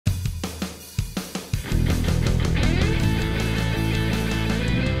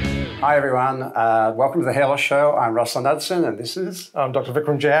Hi everyone, welcome to the Hairloss Show. I'm Russell Knudsen and this is... I'm Dr.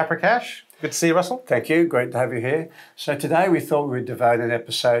 Vikram Jayaprakash. Good to see you, Russell. Thank you, great to have you here. So today we thought we'd devote an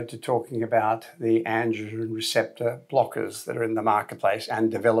episode to talking about the androgen receptor blockers that are in the marketplace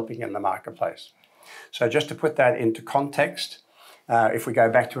and developing in the marketplace. So just to put that into context, if we go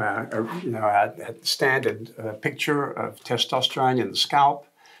back to our standard picture of testosterone in the scalp,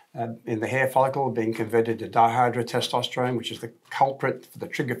 in the hair follicle being converted to dihydrotestosterone, which is the culprit for the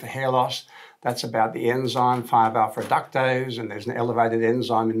trigger for hair loss. That's about the enzyme 5-alpha reductase, and there's an elevated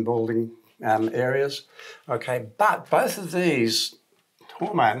enzyme in balding areas. Okay, but both of these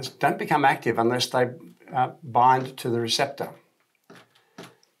hormones don't become active unless they bind to the receptor.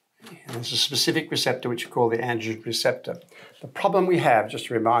 And there's a specific receptor which we call the androgen receptor. The problem we have, just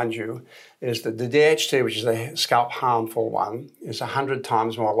to remind you, is that the DHT, which is the scalp harmful one, is 100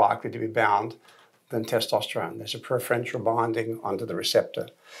 times more likely to be bound than testosterone. There's a preferential binding onto the receptor.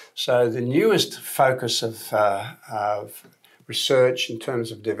 So the newest focus of research in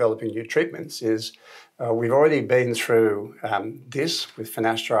terms of developing new treatments is we've already been through this with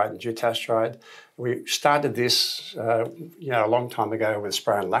finasteride and dutasteride. We started this a long time ago with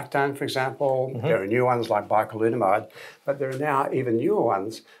spironolactone, for example. Mm-hmm. There are new ones like bicalutamide, but there are now even newer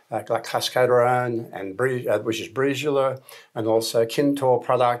ones like clascoterone, and which is Breezula, and also Kintor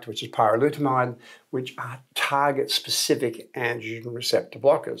product, which is pyrrolutamide, which are target-specific androgen receptor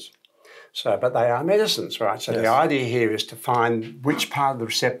blockers. So, but they are medicines, right? So yes. The idea here is to find which part of the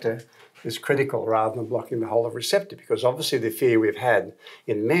receptor is critical rather than blocking the whole of the receptor, because obviously the fear we've had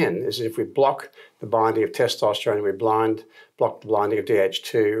in men is that if we block the binding of testosterone, we block the binding of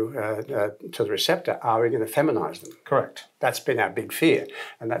DH2 to the receptor, are we going to feminize them? Correct. That's been our big fear,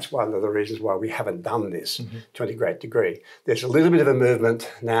 and that's one of the reasons why we haven't done this to any great degree. There's a little bit of a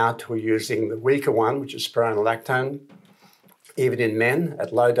movement now to using the weaker one, which is spironolactone, even in men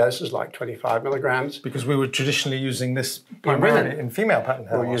at low doses like 25 milligrams. Because we were traditionally using this primarily in female pattern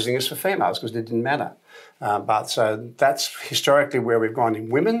hair loss. We were using this for females because it didn't matter. But so that's historically where we've gone in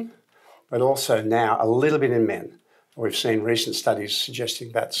women, but also now a little bit in men. We've seen recent studies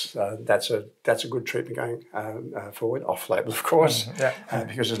suggesting that's a good treatment going forward, off-label of course,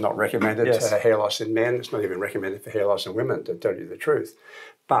 because it's not recommended hair loss in men. It's not even recommended for hair loss in women, to tell you the truth.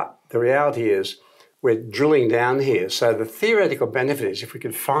 But the reality is, we're drilling down here. So the theoretical benefit is if we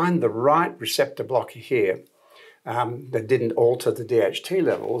could find the right receptor blocker here that didn't alter the DHT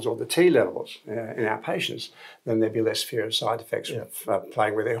levels or the T levels in our patients, then there'd be less fear of side effects of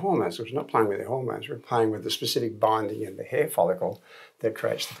playing with their hormones. We're not playing with their hormones, we're playing with the specific binding in the hair follicle that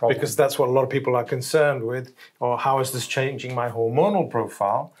creates the problem. Because that's what a lot of people are concerned with, or how is this changing my hormonal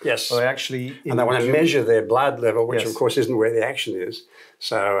profile? Yes. So they actually... And they want to measure their blood level, which of course isn't where the action is.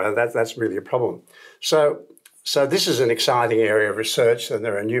 So that's really a problem. So this is an exciting area of research, and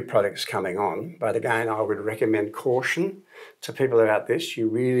there are new products coming on. But again, I would recommend caution to people about this. You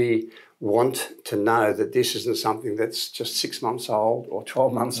really want to know that this isn't something that's just 6 months old or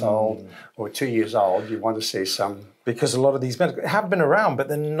 12 months old or 2 years old. You want to see some... Because a lot of these medicines have been around, but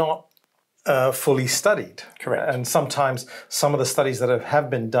they're not fully studied. Correct. And sometimes some of the studies that have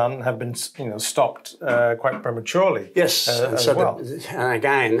been done have been stopped quite prematurely. Yes. As well. And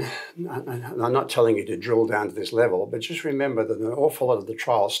again, I'm not telling you to drill down to this level, but just remember that an awful lot of the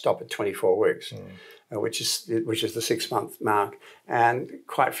trials stop at 24 weeks, which is the 6-month mark. And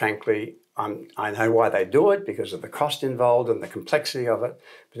quite frankly, I know why they do it, because of the cost involved and the complexity of it,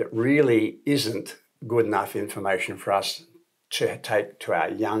 but it really isn't good enough information for us to take to our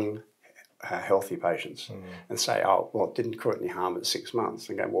young healthy patients and say, oh, well, it didn't cause any harm at 6 months.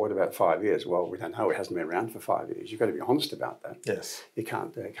 And go, well, what about 5 years? Well, we don't know. It hasn't been around for 5 years. You've got to be honest about that. Yes. You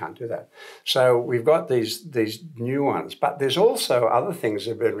can't do that. So we've got these new ones, but there's also other things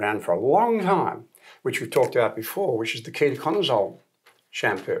that have been around for a long time, which we've talked about before, which is the ketoconazole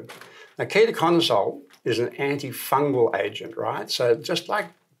shampoo. Now, ketoconazole is an antifungal agent, right? So just like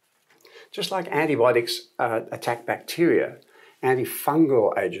antibiotics attack bacteria,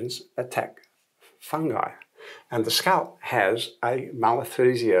 antifungal agents attack fungi. And the scalp has a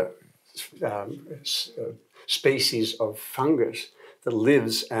Malthusia species of fungus that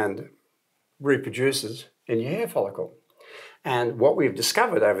lives and reproduces in your hair follicle. And what we've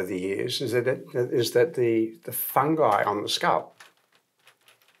discovered over the years is that the fungi on the scalp,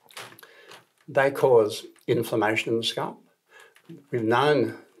 they cause inflammation in the scalp. We've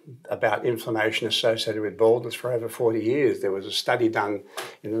known about inflammation associated with baldness for over 40 years. There was a study done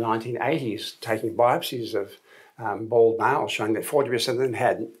in the 1980s taking biopsies of bald males showing that 40% of them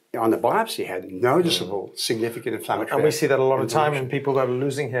had on the biopsy had noticeable significant inflammatory. And we see that a lot of time in people that are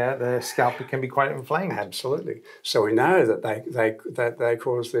losing hair, their scalp can be quite inflamed. Absolutely. So we know that they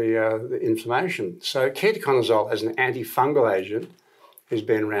cause the inflammation. So ketoconazole as an antifungal agent has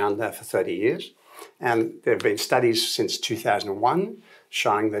been around for 30 years. And there have been studies since 2001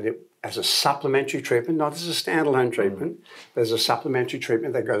 showing that it, as a supplementary treatment, not as a standalone treatment, but as a supplementary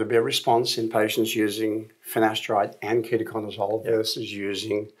treatment, there's got to be a response in patients using finasteride and ketoconazole versus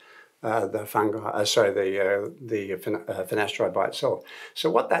using the finasteride by itself.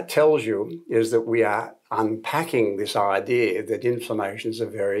 So what that tells you is that we are unpacking this idea that inflammation is a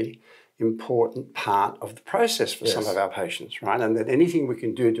very important part of the process for some of our patients, right? And that anything we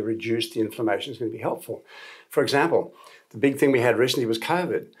can do to reduce the inflammation is going to be helpful. For example, the big thing we had recently was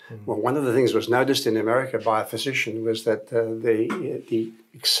COVID. Well, one of the things that was noticed in America by a physician was that the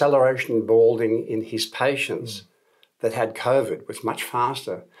acceleration in balding in his patients that had COVID was much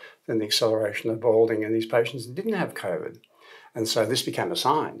faster than the acceleration of balding in these patients that didn't have COVID. And so this became a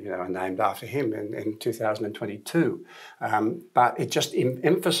sign, you know, named after him in 2022. But it just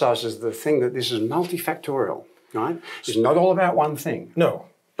emphasizes the thing that this is multifactorial, right? It's not all about one thing. No,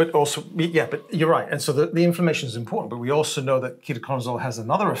 but also, yeah, but you're right. And so the inflammation is important, but we also know that ketoconazole has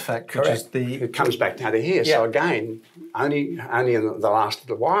another effect, which is It comes back down to here. So again, only in the last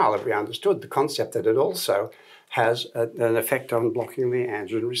little while have we understood the concept that it also has an effect on blocking the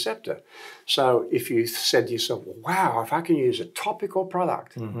androgen receptor. So if you said to yourself, wow, if I can use a topical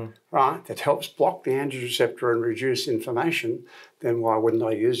product, right, that helps block the androgen receptor and reduce inflammation, then why wouldn't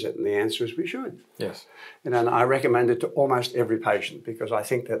I use it? And the answer is we should. Yes. And I recommend it to almost every patient because I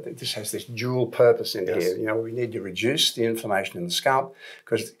think that this has this dual purpose in here. You know, we need to reduce the inflammation in the scalp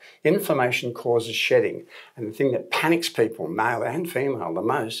because inflammation causes shedding. And the thing that panics people, male and female, the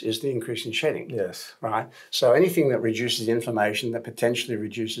most is the increase in shedding. Yes. Right? So anything that reduces the inflammation that potentially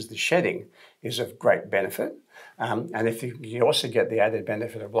reduces the shedding is of great benefit. And if you also get the added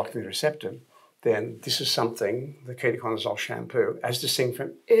benefit of blocking the receptor, then this is something, the ketoconazole shampoo, as distinct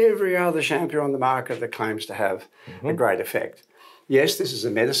from every other shampoo on the market that claims to have a great effect. Yes, this is a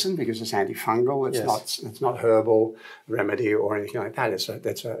medicine because it's antifungal. It's not herbal remedy or anything like that. It's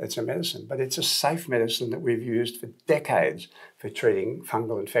a medicine, but it's a safe medicine that we've used for decades for treating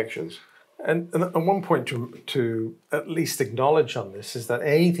fungal infections. And one point to at least acknowledge on this is that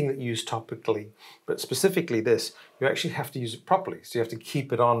anything that you use topically, but specifically this, you actually have to use it properly. So you have to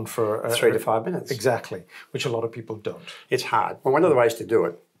keep it on for 3 to 5 minutes. Exactly, which a lot of people don't. It's hard. Well, one of the ways to do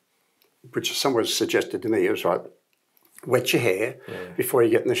it, which someone suggested to me, is right, wet your hair before you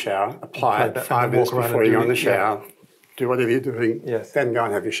get in the shower, apply it 5 minutes before you go in the shower, do whatever you're doing, then go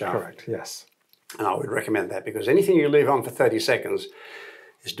and have your shower. Correct, yes. And I would recommend that because anything you leave on for 30 seconds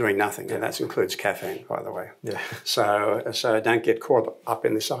is doing nothing, and that includes caffeine, by the way. Yeah. So don't get caught up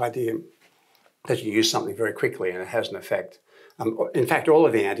in this idea that you use something very quickly and it has an effect. In fact, all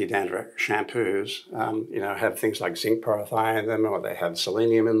of the anti-dandruff shampoos, you know, have things like zinc peroxide in them, or they have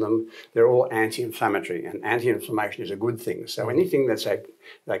selenium in them. They're all anti-inflammatory, and anti-inflammation is a good thing. So anything that's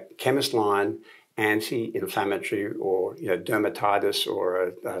like chemist line anti-inflammatory, or dermatitis,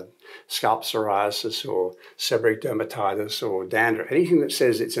 or scalp psoriasis, or seborrheic dermatitis, or dandruff, anything that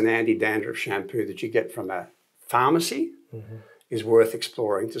says it's an anti-dandruff shampoo that you get from a pharmacy is worth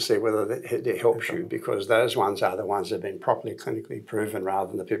exploring to see whether it helps you, because those ones are the ones that have been properly clinically proven rather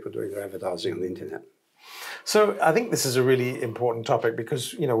than the people doing their advertising on the internet. So I think this is a really important topic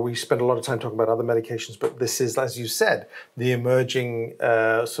because, we spend a lot of time talking about other medications, but this is, as you said, the emerging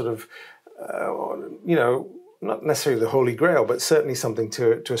not necessarily the holy grail, but certainly something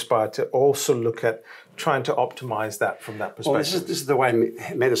to aspire to also look at trying to optimize that from that perspective. Well, this is the way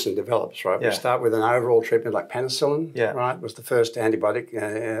medicine develops, right? We start with an overall treatment like penicillin, right? Was the first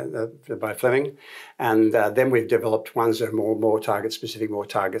antibiotic by Fleming. And then we've developed ones that are more target-specific, more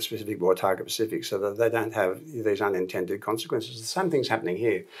target-specific, so that they don't have these unintended consequences. The same thing's happening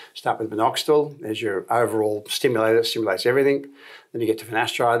here. Start with minoxidil as your overall stimulator, stimulates everything. Then you get to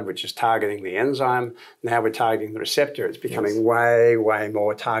finasteride, which is targeting the enzyme. Now we're targeting the receptor. It's becoming way, way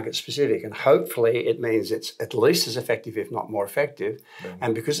more target-specific. And hopefully it means it's at least as effective, if not more effective.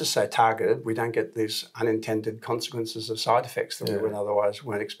 And because it's so targeted, we don't get these unintended consequences of side effects that we would otherwise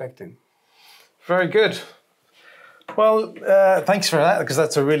weren't expecting. Very good. Well, thanks for that, because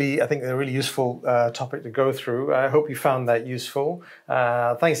that's a really useful topic to go through. I hope you found that useful.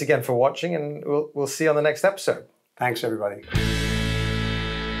 Thanks again for watching, and we'll see you on the next episode. Thanks, everybody.